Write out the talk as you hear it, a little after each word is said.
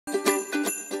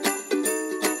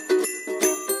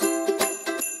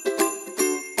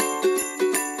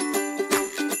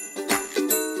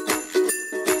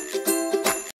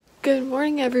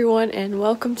morning, everyone, and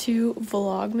welcome to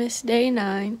Vlogmas Day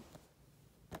 9.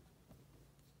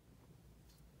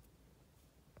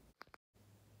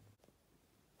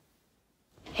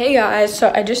 Hey guys,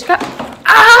 so I just got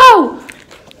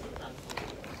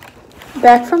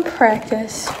back from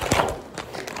practice,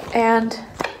 and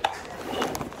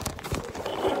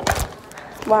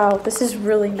wow, this is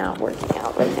really not working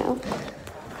out right now.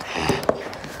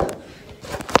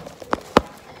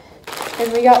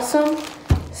 And we got some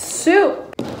soup.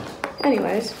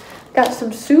 Anyways, got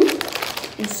some soup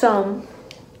and some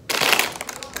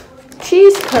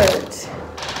cheese curds.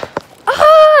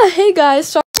 Hey guys,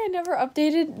 sorry I never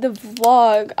updated the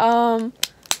vlog.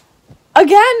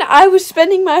 Again, I was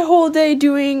spending my whole day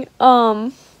doing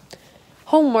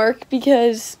homework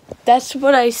because that's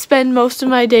what I spend most of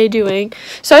my day doing.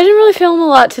 So I didn't really film a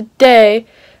lot today,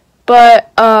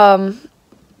 but I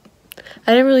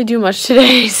didn't really do much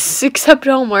today except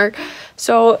homework.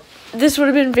 So this would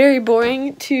have been very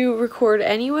boring to record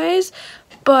anyways,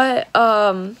 but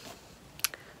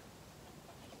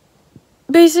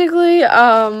basically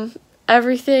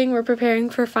everything, we're preparing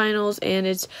for finals and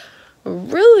it's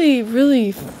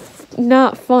really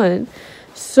not fun.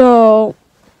 So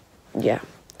yeah,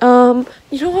 you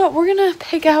know what, we're gonna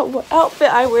pick out what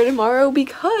outfit I wear tomorrow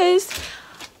because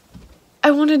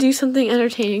I want to do something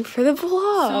entertaining for the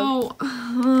vlog.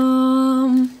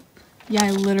 So yeah,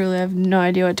 I literally have no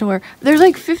idea what to wear. There's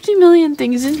like 50 million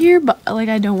things in here, but like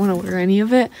I don't want to wear any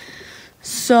of it.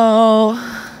 So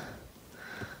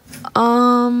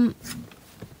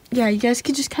yeah, you guys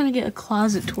could just kind of get a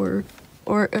closet tour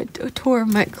or a tour of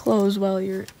my clothes while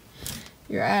you're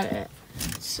at it.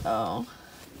 So,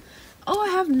 oh, I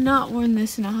have not worn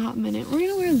this in a hot minute. We're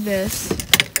gonna wear this.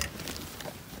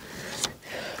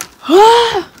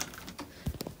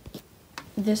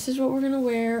 This is what we're gonna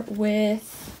wear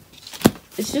with.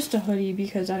 It's just a hoodie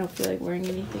because I don't feel like wearing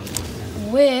anything.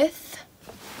 With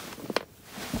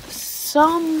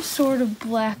some sort of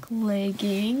black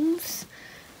leggings.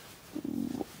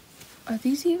 Are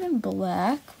these even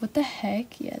black? What the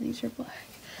heck? Yeah, these are black.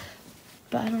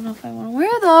 But I don't know if I want to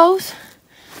wear those.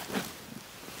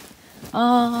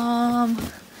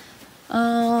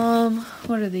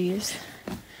 What are these?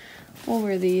 We'll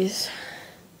wear these.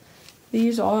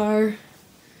 These are,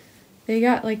 they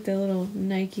got like the little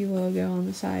Nike logo on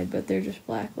the side, but they're just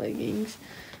black leggings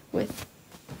with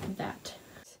that.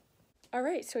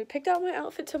 Alright, so we picked out my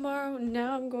outfit tomorrow.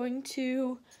 Now I'm going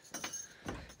to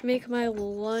make my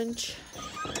lunch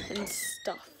and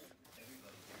stuff.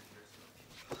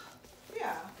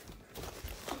 Yeah.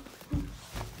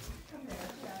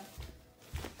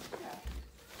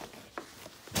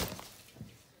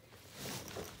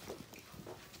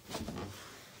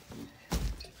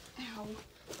 Ow.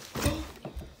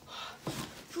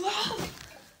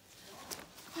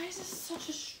 Why is this such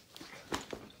a struggle?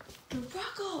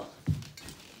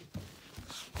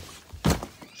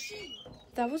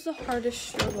 That was the hardest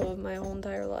struggle of my whole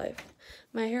entire life.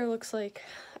 My hair looks like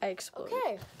I exploded.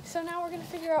 Okay, so now we're gonna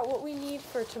figure out what we need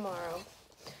for tomorrow.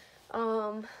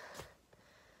 I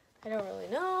don't really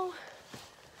know.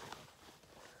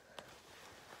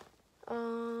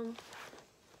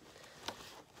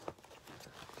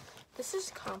 This is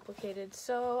complicated.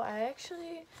 So I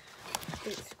actually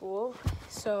hate school.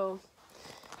 So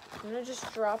I'm gonna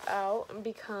just drop out and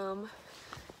become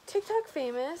TikTok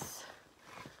famous.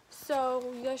 So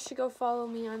you guys should go follow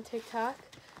me on TikTok.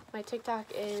 My TikTok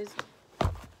is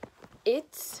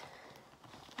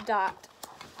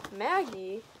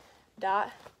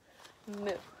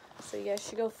its.maggie.moo. So you guys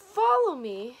should go follow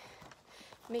me,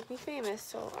 make me famous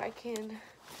so I can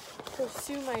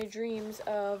pursue my dreams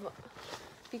of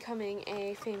becoming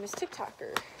a famous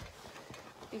TikToker.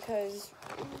 Because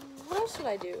what else would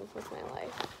I do with my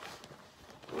life?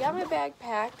 We got my bag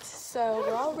packed, so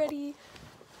we're already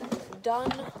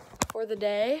done for the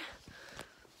day,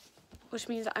 which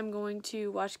means I'm going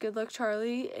to watch Good Luck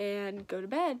Charlie and go to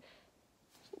bed.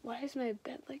 Why is my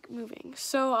bed like moving?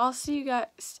 So I'll see you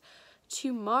guys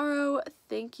tomorrow.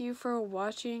 Thank you for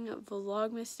watching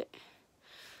Vlogmas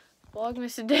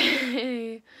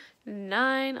Day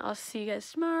 9. I'll see you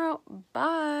guys tomorrow.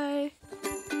 Bye.